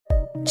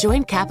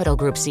Join Capital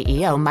Group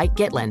CEO Mike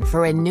Gitlin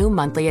for a new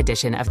monthly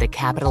edition of the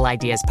Capital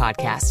Ideas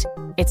Podcast.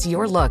 It's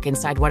your look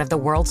inside one of the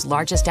world's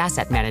largest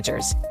asset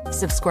managers.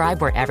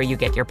 Subscribe wherever you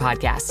get your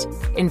podcasts.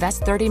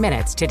 Invest 30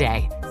 minutes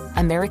today.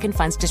 American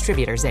Funds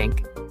Distributors,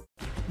 Inc.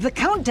 The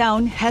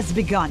countdown has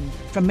begun.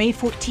 From May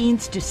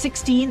 14th to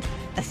 16th,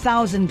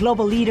 1,000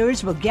 global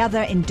leaders will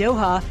gather in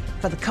Doha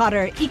for the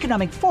Qatar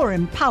Economic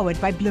Forum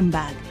powered by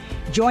Bloomberg.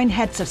 Join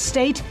heads of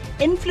state,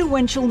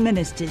 influential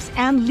ministers,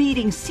 and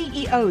leading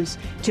CEOs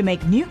to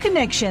make new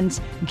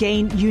connections,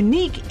 gain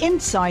unique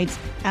insights,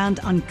 and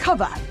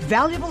uncover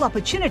valuable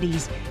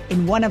opportunities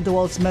in one of the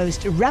world's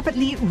most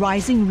rapidly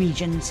rising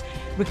regions.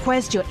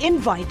 Request your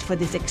invite for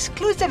this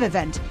exclusive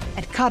event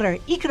at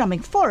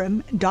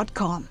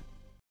QatarEconomicForum.com.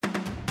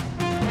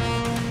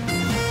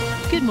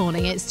 Good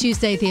morning. It's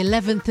Tuesday, the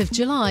 11th of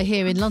July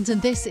here in London.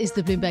 This is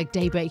the Bloomberg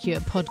Daybreak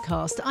Europe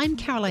podcast. I'm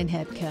Caroline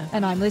Hebker.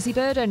 And I'm Lizzie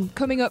Bird. And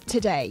coming up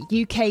today,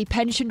 UK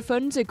pension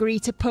funds agree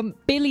to pump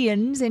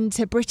billions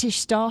into British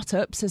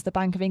startups as the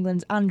Bank of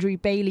England's Andrew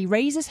Bailey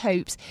raises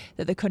hopes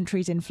that the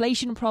country's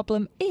inflation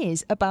problem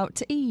is about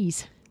to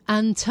ease.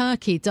 And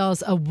Turkey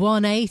does a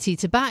 180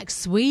 to back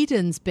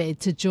Sweden's bid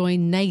to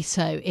join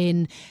NATO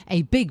in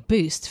a big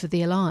boost for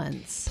the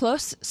alliance.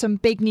 Plus, some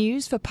big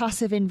news for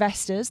passive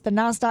investors. The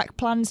Nasdaq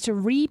plans to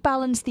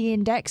rebalance the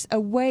index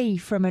away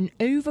from an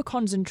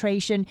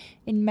over-concentration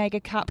in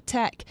mega-cap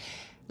tech.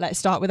 Let's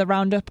start with a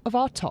roundup of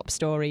our top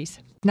stories.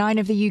 9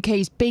 of the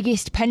UK's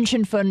biggest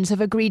pension funds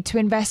have agreed to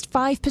invest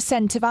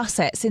 5% of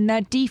assets in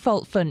their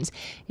default funds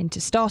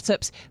into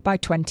startups by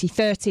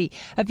 2030.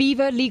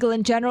 Aviva, Legal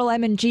 & General,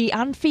 M&G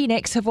and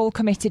Phoenix have all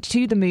committed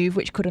to the move,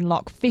 which could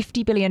unlock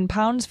 £50 billion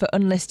for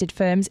unlisted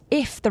firms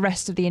if the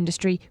rest of the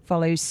industry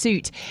follows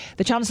suit.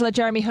 The Chancellor,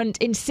 Jeremy Hunt,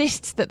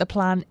 insists that the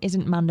plan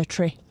isn't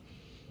mandatory.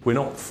 We're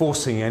not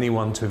forcing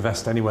anyone to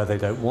invest anywhere they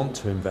don't want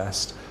to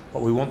invest,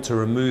 but we want to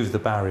remove the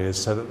barriers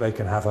so that they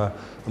can have a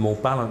more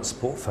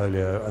balanced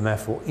portfolio and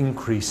therefore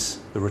increase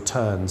the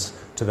returns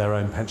to their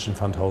own pension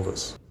fund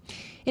holders.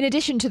 In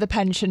addition to the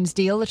pensions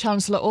deal, the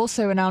Chancellor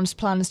also announced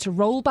plans to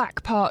roll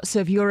back parts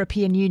of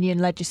European Union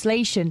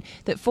legislation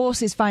that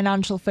forces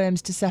financial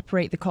firms to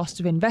separate the cost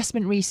of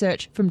investment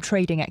research from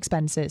trading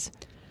expenses.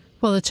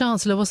 Well, the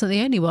Chancellor wasn't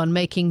the only one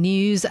making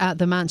news at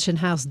the Mansion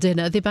House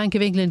dinner. The Bank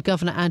of England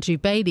Governor Andrew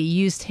Bailey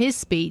used his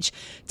speech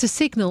to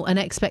signal an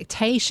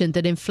expectation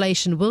that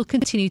inflation will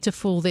continue to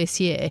fall this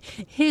year.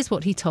 Here's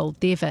what he told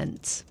the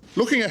event.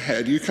 Looking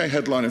ahead, UK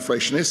headline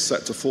inflation is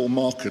set to fall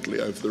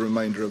markedly over the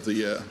remainder of the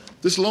year.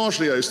 This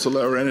largely owes to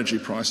lower energy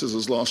prices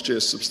as last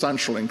year's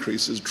substantial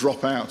increases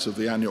drop out of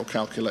the annual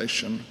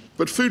calculation.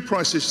 But food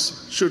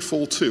prices should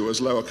fall too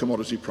as lower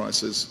commodity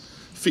prices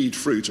feed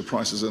through to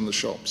prices in the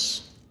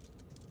shops.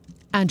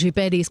 Andrew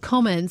Bailey's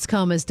comments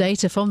come as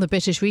data from the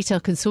British Retail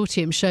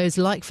Consortium shows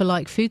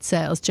like-for-like food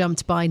sales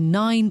jumped by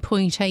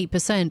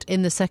 9.8%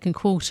 in the second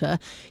quarter.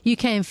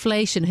 UK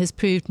inflation has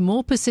proved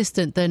more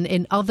persistent than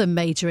in other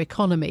major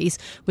economies,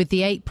 with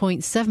the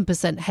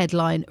 8.7%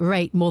 headline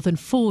rate more than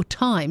 4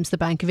 times the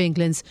Bank of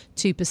England's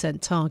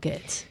 2%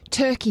 target.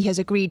 Turkey has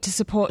agreed to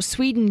support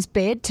Sweden's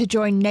bid to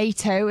join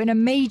NATO in a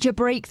major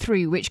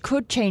breakthrough which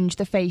could change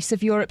the face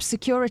of Europe's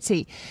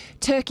security.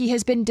 Turkey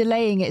has been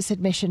delaying its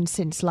admission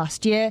since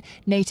last year.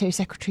 NATO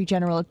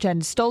Secretary-General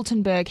Jens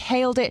Stoltenberg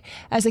hailed it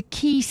as a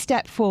key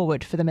step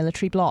forward for the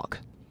military bloc.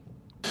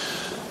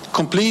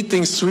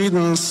 Completing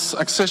Sweden's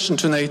accession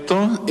to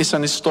NATO is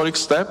an historic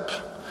step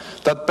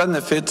that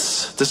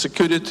benefits the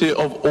security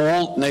of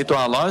all NATO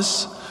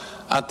allies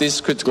at this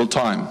critical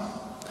time.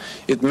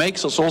 It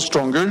makes us all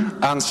stronger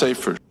and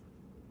safer.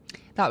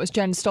 That was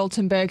Jens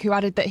Stoltenberg, who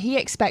added that he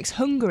expects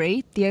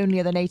Hungary, the only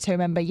other NATO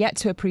member yet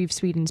to approve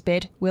Sweden's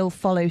bid, will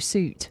follow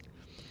suit.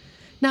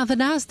 Now, the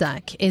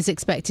Nasdaq is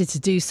expected to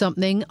do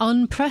something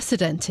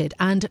unprecedented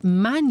and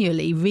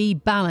manually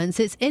rebalance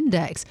its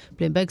index.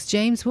 Bloomberg's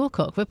James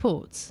Wilcock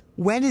reports.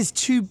 When is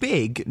too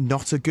big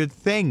not a good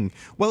thing?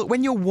 Well,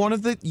 when you're one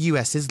of the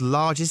US's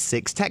largest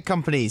 6 tech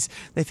companies,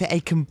 they've hit a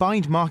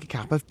combined market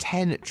cap of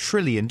 $10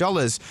 trillion.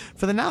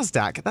 For the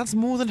Nasdaq, that's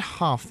more than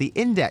half the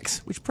index,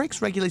 which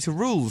breaks regulator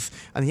rules,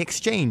 and the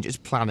exchange is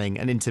planning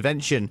an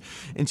intervention.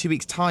 In 2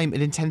 weeks' time,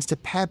 it intends to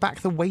pare back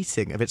the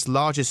weighting of its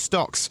largest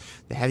stocks.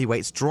 The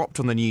heavyweights dropped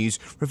on the news,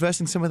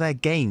 reversing some of their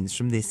gains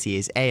from this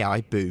year's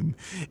AI boom.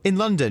 In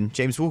London,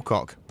 James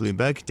Wilcock,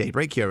 Bloomberg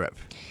Daybreak Europe.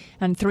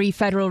 And 3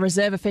 Federal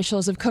Reserve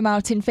officials have come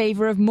out in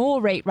favour of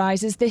more rate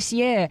rises this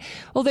year.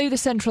 Although the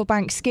central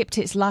bank skipped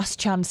its last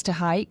chance to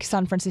hike,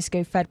 San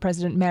Francisco Fed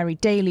President Mary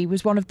Daly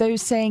was one of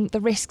those saying the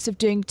risks of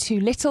doing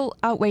too little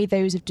outweigh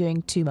those of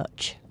doing too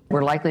much.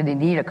 We're likely to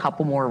need a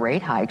couple more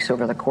rate hikes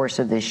over the course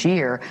of this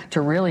year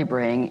to really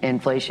bring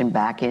inflation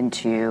back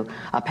into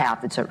a path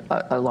that's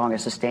along a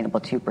sustainable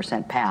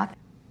 2% path.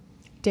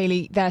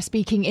 Daly there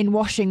speaking in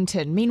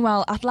Washington.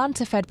 Meanwhile,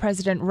 Atlanta Fed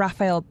President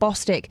Raphael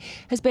Bostic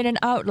has been an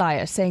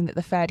outlier, saying that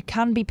the Fed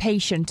can be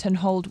patient and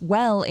hold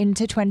well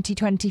into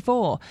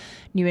 2024.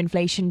 New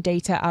inflation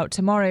data out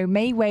tomorrow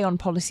may weigh on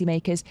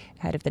policymakers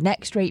ahead of the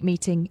next rate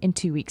meeting in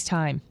 2 weeks'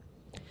 time.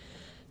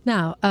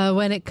 Now,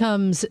 when it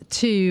comes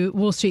to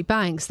Wall Street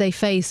banks, they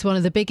face one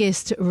of the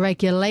biggest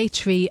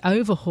regulatory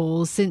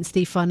overhauls since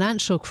the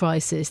financial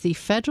crisis. The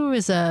Federal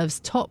Reserve's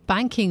top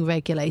banking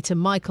regulator,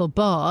 Michael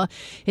Barr,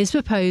 is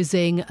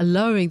proposing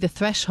lowering the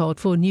threshold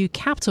for new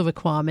capital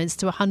requirements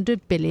to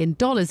 $100 billion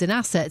in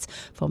assets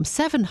from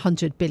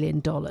 $700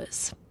 billion.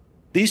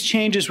 These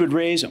changes would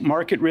raise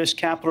market risk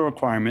capital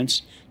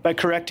requirements by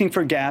correcting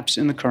for gaps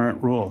in the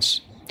current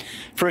rules.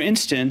 For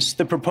instance,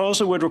 the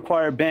proposal would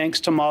require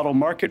banks to model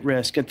market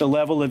risk at the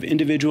level of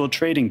individual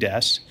trading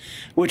desks,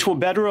 which will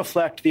better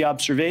reflect the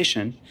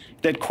observation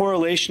that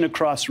correlation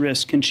across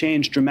risk can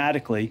change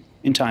dramatically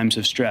in times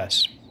of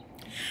stress.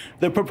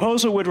 The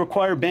proposal would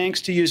require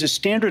banks to use a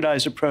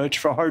standardized approach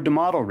for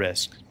hard-to-model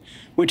risk,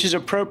 which is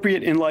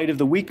appropriate in light of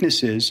the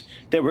weaknesses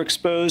that were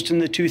exposed in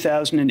the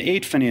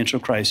 2008 financial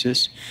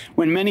crisis,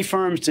 when many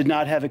firms did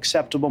not have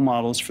acceptable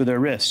models for their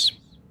risks.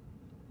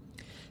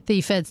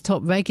 The Fed's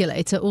top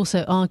regulator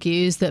also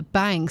argues that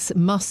banks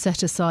must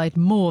set aside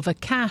more of a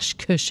cash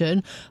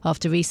cushion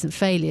after recent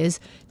failures.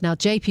 Now,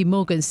 JP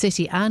Morgan,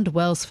 Citi and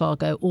Wells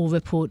Fargo all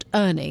report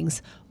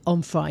earnings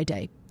on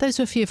Friday. Those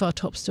are a few of our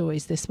top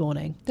stories this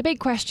morning. The big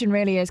question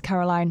really is,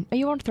 Caroline, are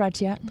you on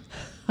Threads yet?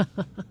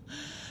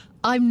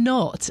 I'm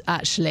not,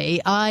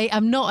 actually. I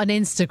am not an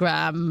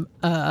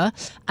Instagram-er,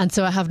 and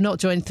so I have not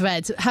joined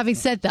Threads. Having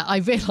said that, I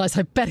realise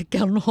I better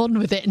get on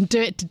with it and do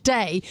it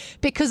today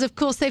because, of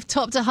course, they've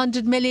topped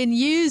 100 million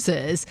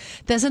users.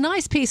 There's a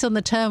nice piece on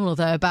the terminal,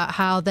 though, about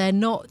how they're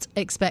not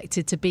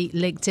expected to beat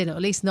LinkedIn, or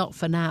at least not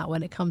for now,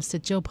 when it comes to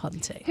job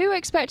hunting. Who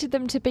expected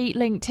them to beat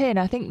LinkedIn?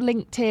 I think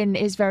LinkedIn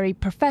is very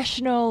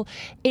professional,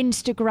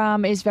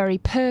 Instagram is very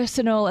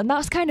personal, and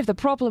that's kind of the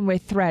problem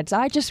with Threads.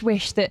 I just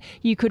wish that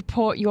you could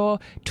port your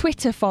Twitter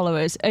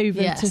followers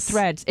over to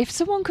Threads. If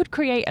someone could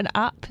create an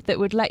app that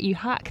would let you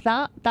hack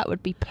that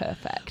would be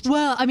perfect.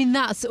 Well, I mean,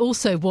 that's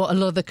also what a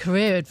lot of the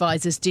career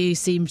advisors do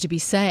seem to be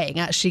saying.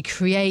 Actually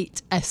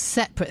create a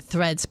separate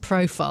Threads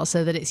profile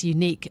so that it's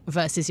unique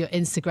versus your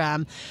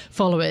Instagram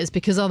followers,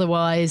 because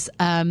otherwise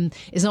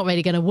it's not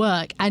really going to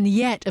work. And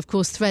yet, of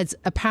course, Threads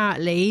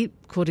apparently,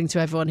 according to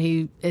everyone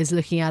who is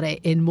looking at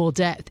it in more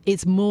depth,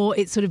 it's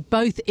sort of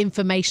both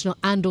informational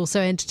and also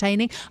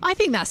entertaining. I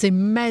think that's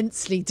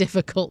immensely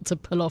difficult to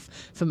pull off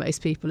for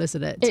most people,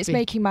 isn't it? It's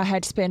making my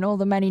head spin, all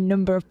the many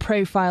number of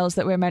profiles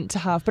that we're meant to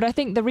have. But I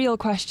think the real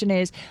question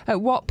is,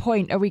 at what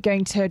point are we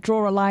going to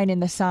draw a line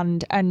in the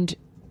sand and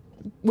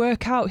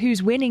work out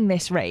who's winning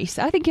this race?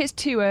 I think it's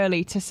too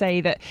early to say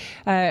that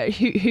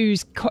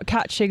who's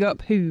catching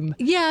up whom.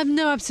 Yeah,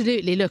 no,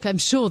 absolutely. Look, I'm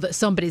sure that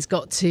somebody's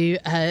got to,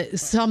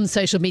 some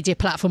social media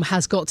platform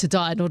has got to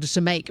die in order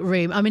to make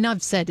room. I mean,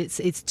 I've said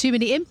it's too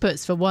many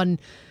inputs for one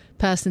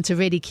person to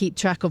really keep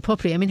track of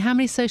properly. I mean, how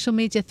many social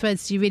media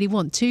threads do you really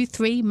want? 2,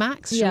 3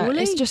 max, surely?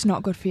 Yeah, it's just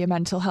not good for your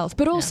mental health.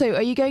 But also,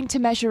 are you going to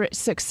measure its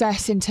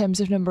success in terms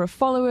of number of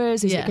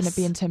followers? Is it going to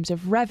be in terms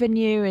of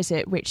revenue? Is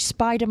it which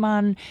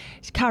Spider-Man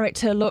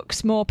character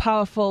looks more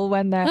powerful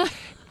when they're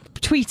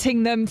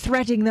tweeting them,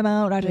 threading them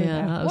out? I don't know.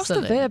 Absolutely. What's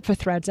the verb for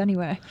threads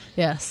anyway?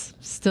 Yes,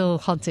 still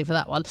hunting for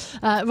that one.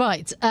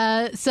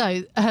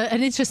 So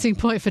an interesting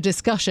point for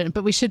discussion,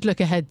 but we should look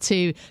ahead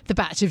to the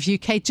batch of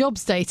UK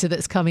jobs data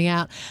that's coming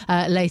out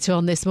later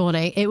on this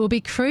morning. It will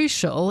be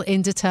crucial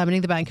in determining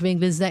the Bank of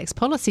England's next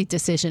policy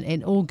decision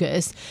in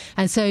August.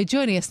 And so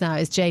joining us now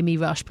is Jamie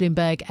Rush,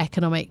 Bloomberg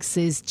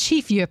Economics'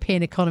 chief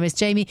European economist.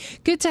 Jamie,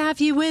 good to have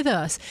you with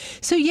us.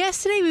 So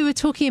yesterday we were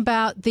talking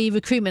about the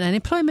Recruitment and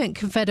Employment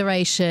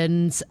Confederation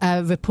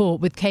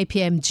report with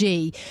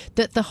KPMG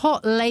that the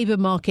hot labour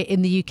market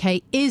in the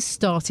UK is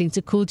starting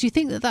to cool. Do you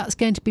think that that's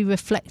going to be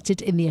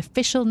reflected in the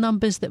official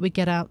numbers that we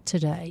get out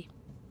today?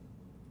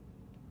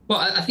 Well,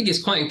 I think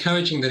it's quite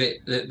encouraging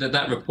that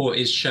that report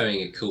is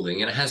showing a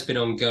cooling, and it has been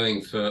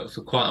ongoing for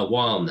quite a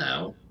while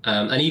now.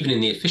 And even in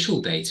the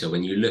official data,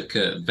 when you look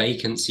at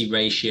vacancy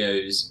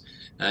ratios,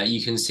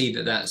 you can see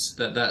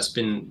that's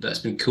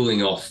been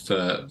cooling off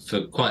for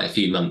quite a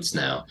few months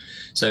now.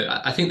 So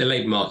I think the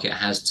labour market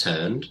has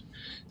turned.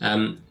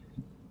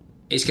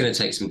 It's going to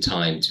take some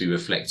time to be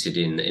reflected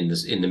in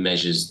the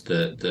measures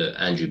that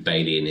Andrew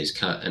Bailey and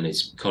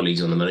his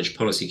colleagues on the Monetary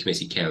Policy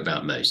Committee care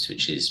about most,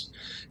 which is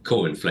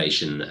core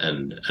inflation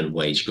and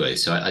wage growth.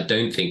 So I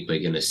don't think we're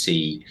going to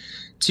see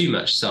too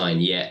much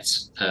sign yet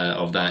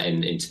of that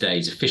in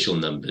today's official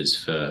numbers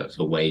for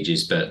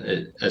wages. But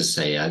as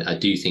I say, I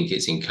do think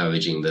it's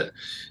encouraging that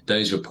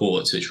those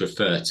reports which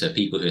refer to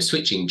people who are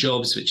switching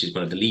jobs, which is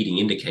one of the leading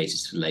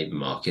indicators for the labour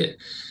market,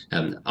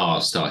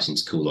 are starting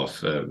to cool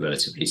off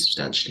relatively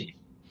substantially.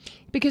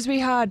 Because we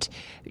had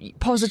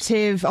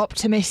positive,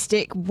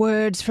 optimistic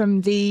words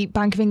from the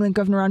Bank of England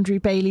Governor Andrew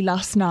Bailey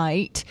last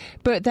night,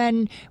 but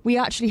then we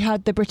actually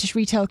had the British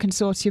Retail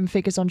Consortium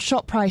figures on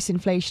shop price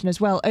inflation as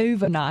well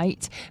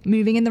overnight,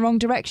 moving in the wrong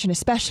direction,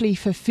 especially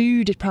for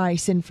food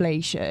price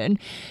inflation.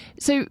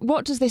 So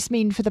what does this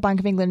mean for the Bank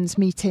of England's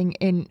meeting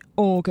in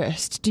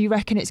August? Do you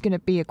reckon it's going to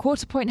be a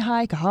quarter-point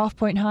hike, a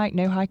half-point hike,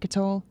 no hike at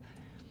all?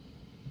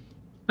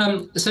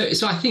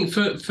 So I think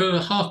for a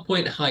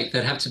half-point hike,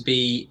 there'd have to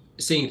be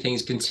seeing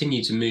things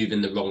continue to move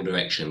in the wrong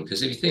direction.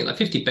 Because if you think like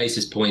 50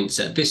 basis points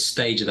at this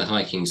stage of the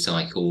hiking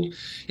cycle,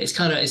 it's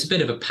a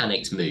bit of a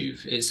panicked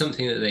move. It's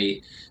something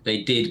that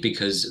they did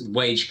because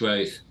wage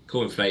growth,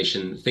 core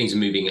inflation, things are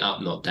moving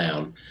up, not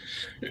down.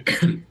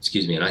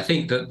 Excuse me. And I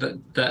think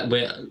that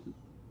we're,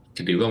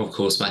 could be wrong, of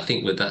course, but I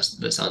think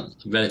that's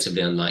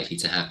relatively unlikely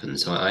to happen.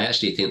 So I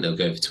actually think they'll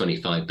go for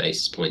 25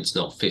 basis points,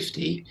 not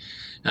 50.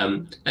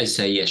 As you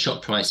say, yeah,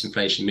 shop price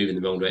inflation moving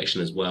in the wrong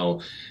direction as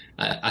well.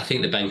 I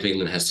think the Bank of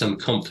England has some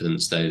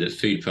confidence, though, that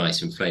food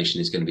price inflation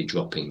is going to be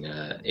dropping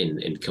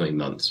in coming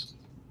months.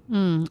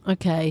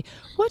 Okay.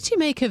 What do you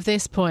make of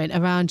this point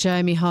around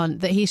Jeremy Hunt,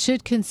 that he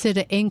should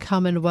consider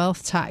income and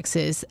wealth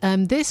taxes?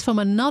 This from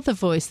another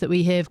voice that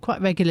we hear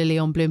quite regularly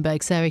on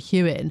Bloomberg, Sarah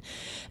Hewen,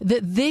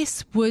 that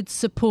this would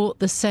support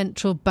the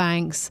central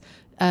bank's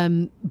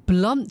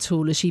blunt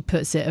tool, as she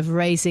puts it, of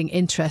raising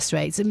interest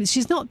rates. I mean,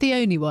 she's not the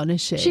only one,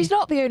 is she? She's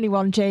not the only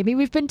one, Jamie.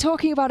 We've been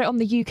talking about it on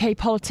the UK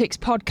Politics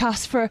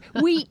podcast for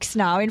weeks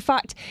now. In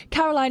fact,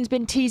 Caroline's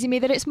been teasing me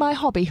that it's my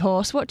hobby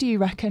horse. What do you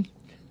reckon?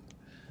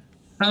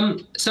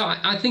 So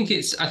I think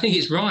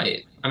it's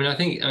right. I mean, I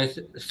think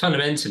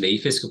fundamentally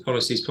fiscal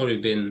policy has probably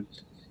been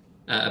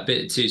a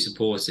bit too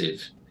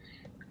supportive.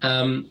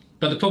 But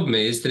the problem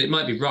is that it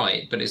might be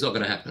right, but it's not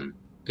going to happen,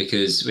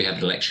 because we have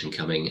an election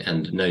coming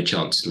and no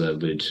chancellor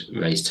would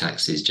raise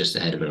taxes just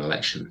ahead of an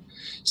election.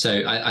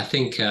 So I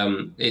think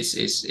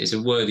it's a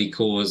worthy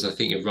cause. I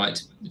think you're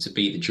right to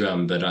beat the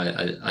drum, but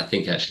I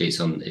think actually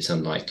it's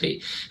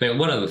unlikely. I mean,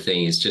 one other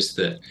thing is just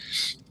that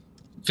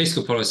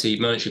fiscal policy,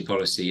 monetary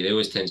policy, they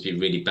always tend to be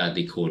really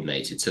badly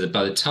coordinated. So that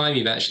by the time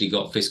you've actually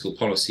got fiscal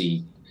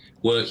policy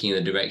working in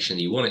the direction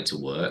that you want it to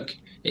work,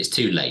 it's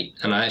too late.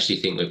 And I actually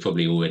think it's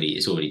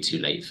already too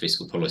late for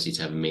fiscal policy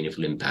to have a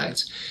meaningful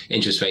impact.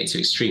 Interest rates are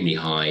extremely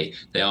high.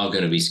 They are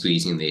going to be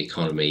squeezing the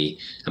economy.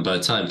 And by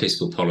the time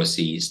fiscal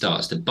policy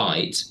starts to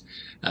bite,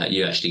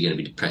 you're actually going to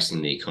be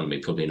depressing the economy,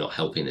 probably not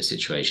helping the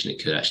situation. It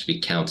could actually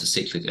be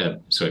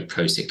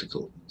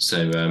pro-cyclical.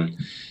 So,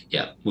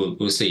 yeah,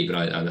 we'll see.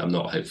 But I'm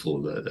not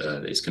hopeful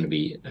that it's going to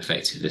be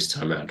effective this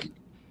time around.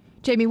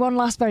 Jamie, one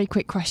last very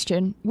quick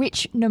question.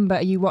 Which number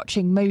are you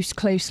watching most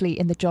closely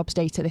in the jobs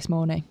data this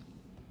morning?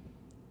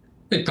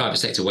 The private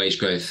sector wage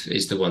growth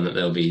is the one that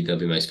they'll be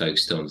most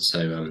focused on.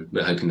 So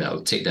we're hoping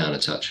that'll tick down a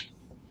touch.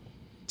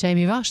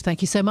 Jamie Rush,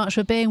 thank you so much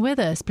for being with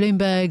us.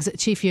 Bloomberg's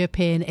chief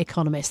European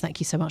economist. Thank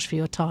you so much for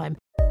your time.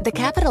 The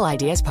Capital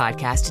Ideas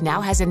podcast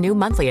now has a new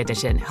monthly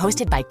edition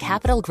hosted by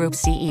Capital Group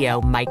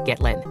CEO Mike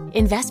Gitlin.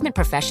 Investment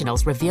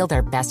professionals reveal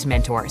their best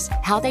mentors,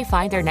 how they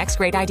find their next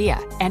great idea,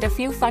 and a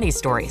few funny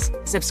stories.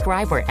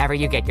 Subscribe wherever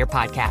you get your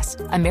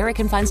podcasts.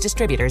 American Funds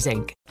Distributors,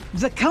 Inc.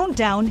 The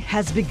countdown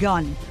has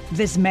begun.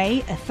 This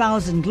May,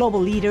 1,000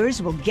 global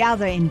leaders will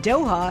gather in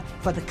Doha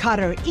for the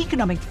Qatar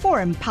Economic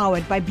Forum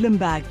powered by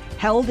Bloomberg,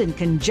 held in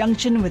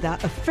conjunction with our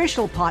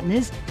official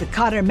partners, the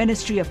Qatar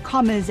Ministry of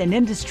Commerce and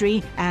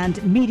Industry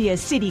and Media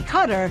City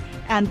Qatar,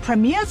 and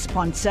premier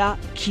sponsor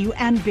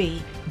QNB.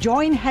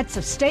 Join heads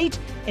of state,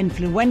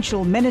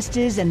 influential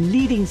ministers and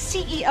leading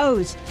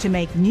CEOs to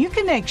make new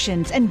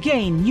connections and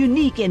gain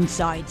unique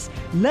insights.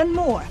 Learn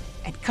more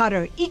at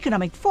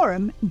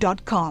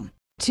QatarEconomicForum.com.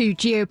 To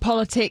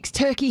geopolitics,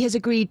 Turkey has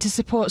agreed to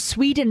support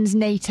Sweden's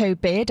NATO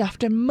bid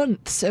after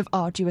months of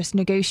arduous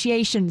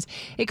negotiations.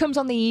 It comes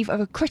on the eve of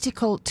a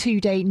critical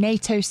two-day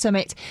NATO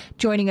summit.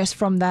 Joining us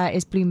from there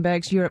is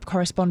Bloomberg's Europe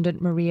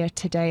correspondent Maria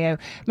Tadeo.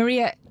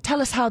 Maria,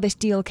 tell us how this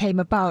deal came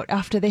about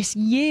after this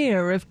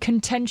year of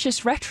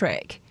contentious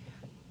rhetoric.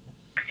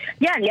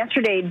 Yeah, and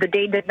yesterday the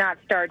day did not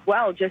start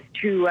well. Just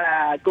to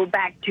go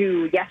back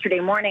to yesterday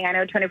morning, I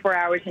know 24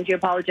 hours in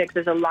geopolitics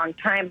is a long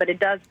time, but it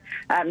does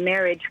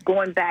merit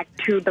going back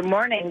to the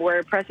morning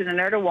where President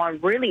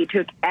Erdogan really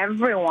took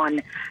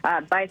everyone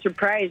by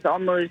surprise,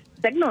 almost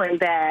signaling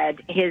that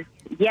his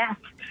yes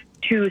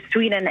to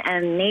Sweden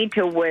and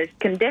NATO was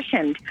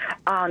conditioned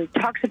on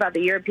talks about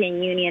the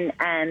European Union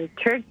and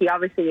Turkey.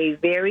 Obviously, a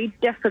very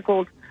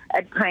difficult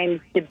at times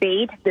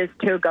debate. This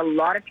took a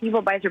lot of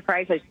people by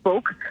surprise. I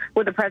spoke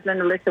with the president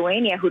of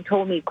Lithuania who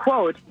told me,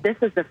 quote, "This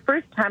is the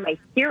first time I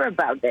hear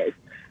about this."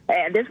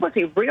 This was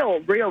a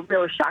real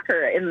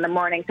shocker in the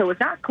morning. So it was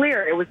not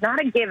clear. It was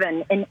not a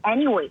given in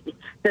any way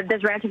that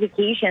this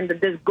ratification, that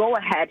this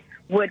go-ahead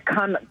would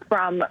come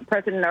from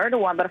President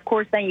Erdogan. But, of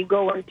course, then you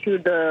go into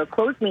the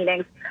closed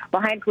meetings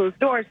behind closed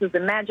doors with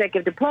the magic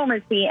of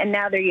diplomacy, and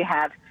now there you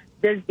have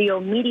this deal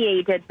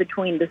mediated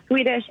between the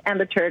Swedish and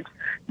the Turks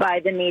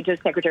by the NATO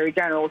Secretary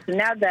General. So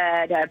now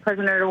that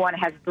President Erdogan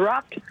has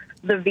dropped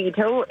the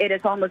veto, it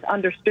is almost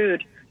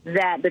understood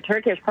that the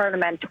Turkish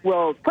parliament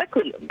will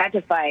quickly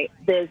ratify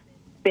this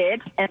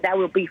bid, and that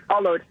will be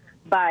followed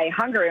by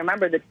Hungary.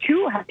 Remember, the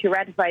two have to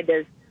ratify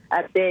this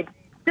bid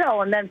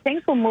still, and then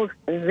things will move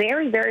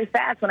very, very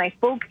fast. When I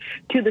spoke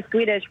to the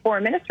Swedish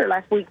foreign minister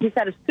last week, he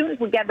said as soon as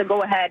we get the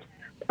go-ahead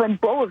from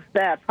both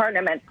the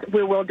parliaments,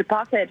 we will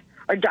deposit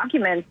our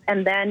documents,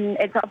 and then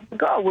it's up to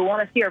go. We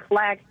want to see our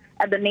flag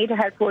at the NATO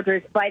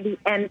headquarters by the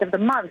end of the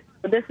month.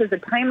 So this is a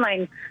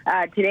timeline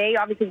today.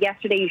 Obviously,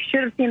 yesterday you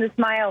should have seen the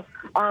smile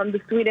on the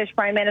Swedish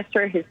Prime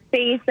Minister, his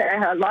face,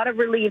 a lot of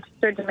relief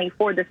certainly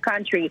for this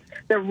country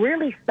that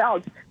really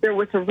felt there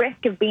was a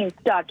risk of being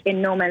stuck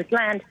in no man's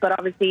land. But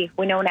obviously,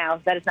 we know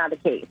now that is not the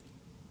case.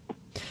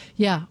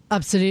 Yeah,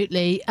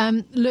 absolutely.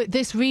 Look,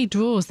 this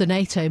redraws the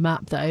NATO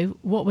map, though.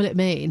 What will it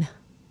mean?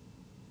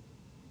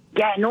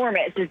 Yeah,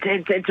 enormous.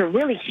 It's a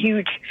really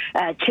huge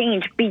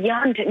change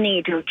beyond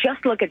NATO.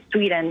 Just look at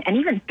Sweden and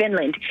even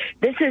Finland.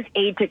 This is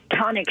a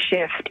tectonic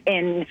shift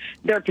in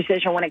their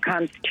position when it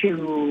comes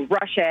to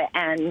Russia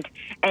and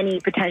any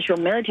potential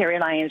military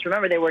alliance.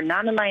 Remember, they were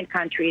non-aligned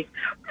countries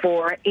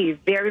for a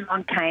very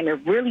long time.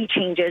 It really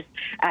changes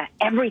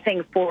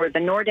everything for the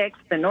Nordics,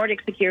 the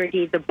Nordic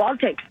security, the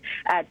Baltics,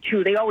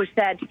 too. They always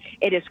said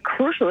it is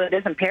crucial, it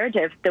is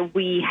imperative that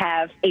we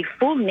have a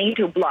full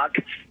NATO bloc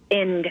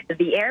in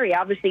the area.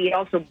 Obviously, it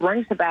also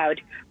brings about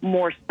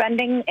more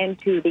spending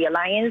into the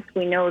alliance.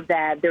 We know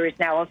that there is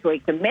now also a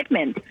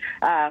commitment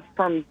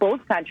from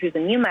both countries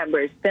and new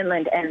members,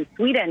 Finland and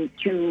Sweden,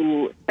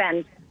 to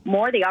spend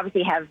more. They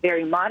obviously have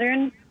very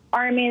modern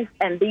armies,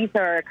 and these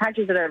are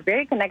countries that are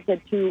very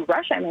connected to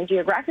Russia. I mean,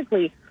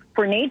 geographically,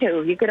 for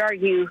NATO, you could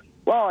argue,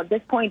 well, at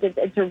this point,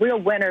 it's a real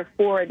winner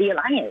for the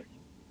alliance.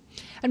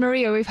 And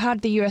Maria, we've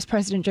had the US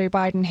President Joe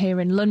Biden here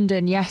in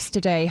London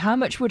yesterday. How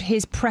much would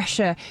his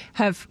pressure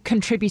have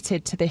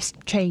contributed to this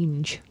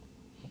change?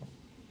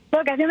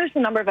 Look, I think there's a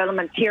number of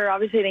elements here.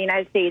 Obviously, the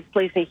United States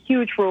plays a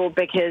huge role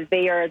because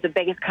they are the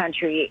biggest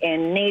country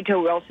in NATO.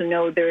 We also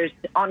know there's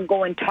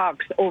ongoing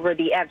talks over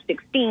the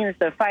F-16s,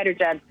 the fighter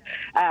jets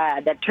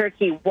that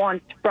Turkey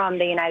wants from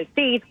the United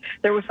States.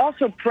 There was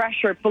also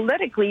pressure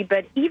politically,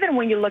 but even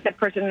when you look at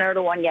President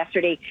Erdogan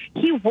yesterday,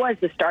 he was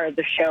the star of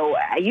the show.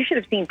 You should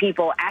have seen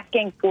people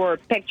asking for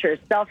pictures,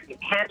 selfies,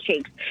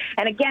 handshakes.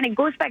 And again, it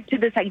goes back to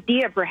this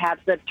idea,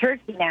 perhaps, that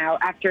Turkey now,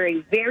 after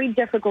a very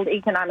difficult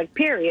economic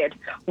period,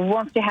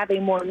 wants to have a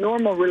more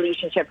normal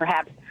relationship,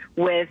 perhaps,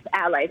 with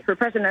allies. For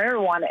President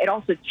Erdogan, it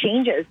also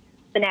changes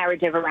the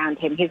narrative around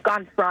him. He's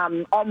gone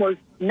from almost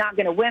not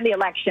going to win the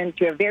election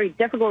to a very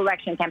difficult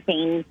election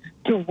campaign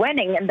to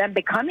winning and then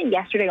becoming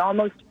yesterday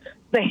almost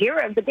the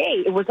hero of the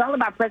day. It was all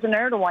about President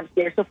Erdogan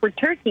here. So for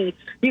Turkey,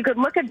 you could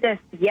look at this.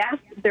 Yes,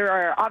 there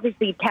are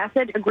obviously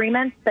tacit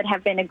agreements that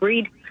have been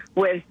agreed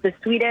with the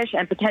Swedish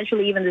and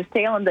potentially even the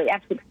sale on the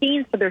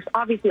F-16s, but there's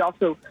obviously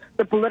also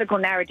the political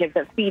narrative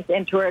that feeds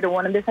into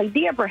Erdogan and this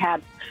idea,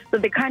 perhaps,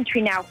 that the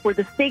country now, for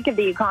the sake of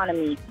the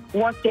economy,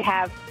 wants to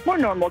have more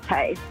normal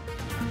ties.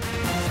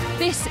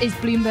 This is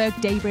Bloomberg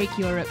Daybreak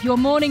Europe, your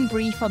morning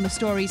brief on the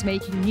stories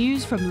making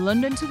news from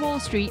London to Wall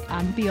Street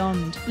and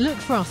beyond. Look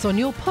for us on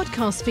your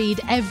podcast feed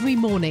every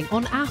morning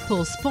on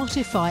Apple,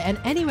 Spotify and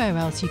anywhere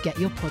else you get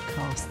your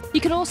podcasts. You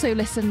can also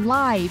listen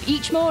live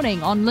each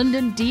morning on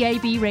London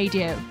DAB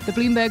Radio, the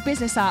Bloomberg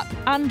Business app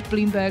and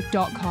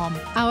Bloomberg.com.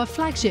 Our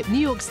flagship New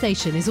York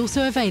station is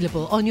also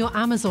available on your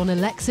Amazon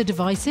Alexa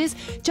devices.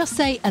 Just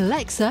say,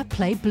 Alexa,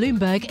 play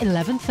Bloomberg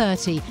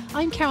 1130.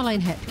 I'm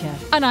Caroline Hepker.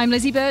 And I'm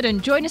Lizzie Burden.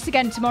 Join us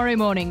again tomorrow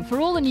morning for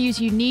all the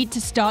news you need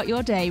to start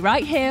your day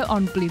right here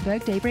on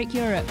Bloomberg Daybreak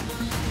Europe.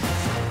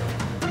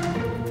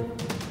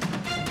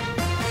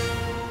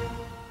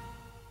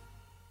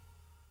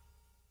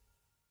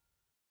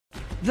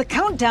 The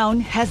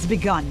countdown has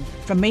begun.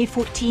 From May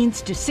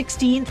 14th to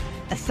 16th,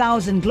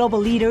 1,000 global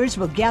leaders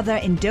will gather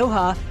in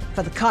Doha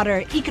for the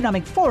Qatar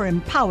Economic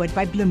Forum powered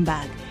by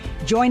Bloomberg.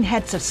 Join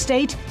heads of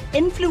state,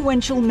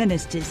 influential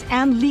ministers,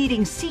 and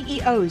leading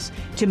CEOs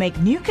to make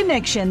new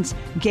connections,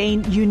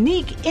 gain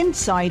unique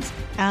insights,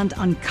 and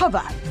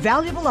uncover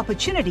valuable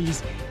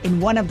opportunities in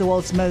one of the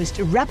world's most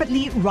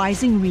rapidly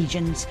rising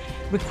regions.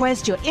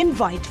 Request your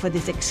invite for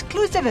this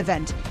exclusive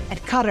event at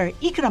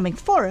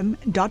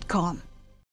QatarEconomicForum.com.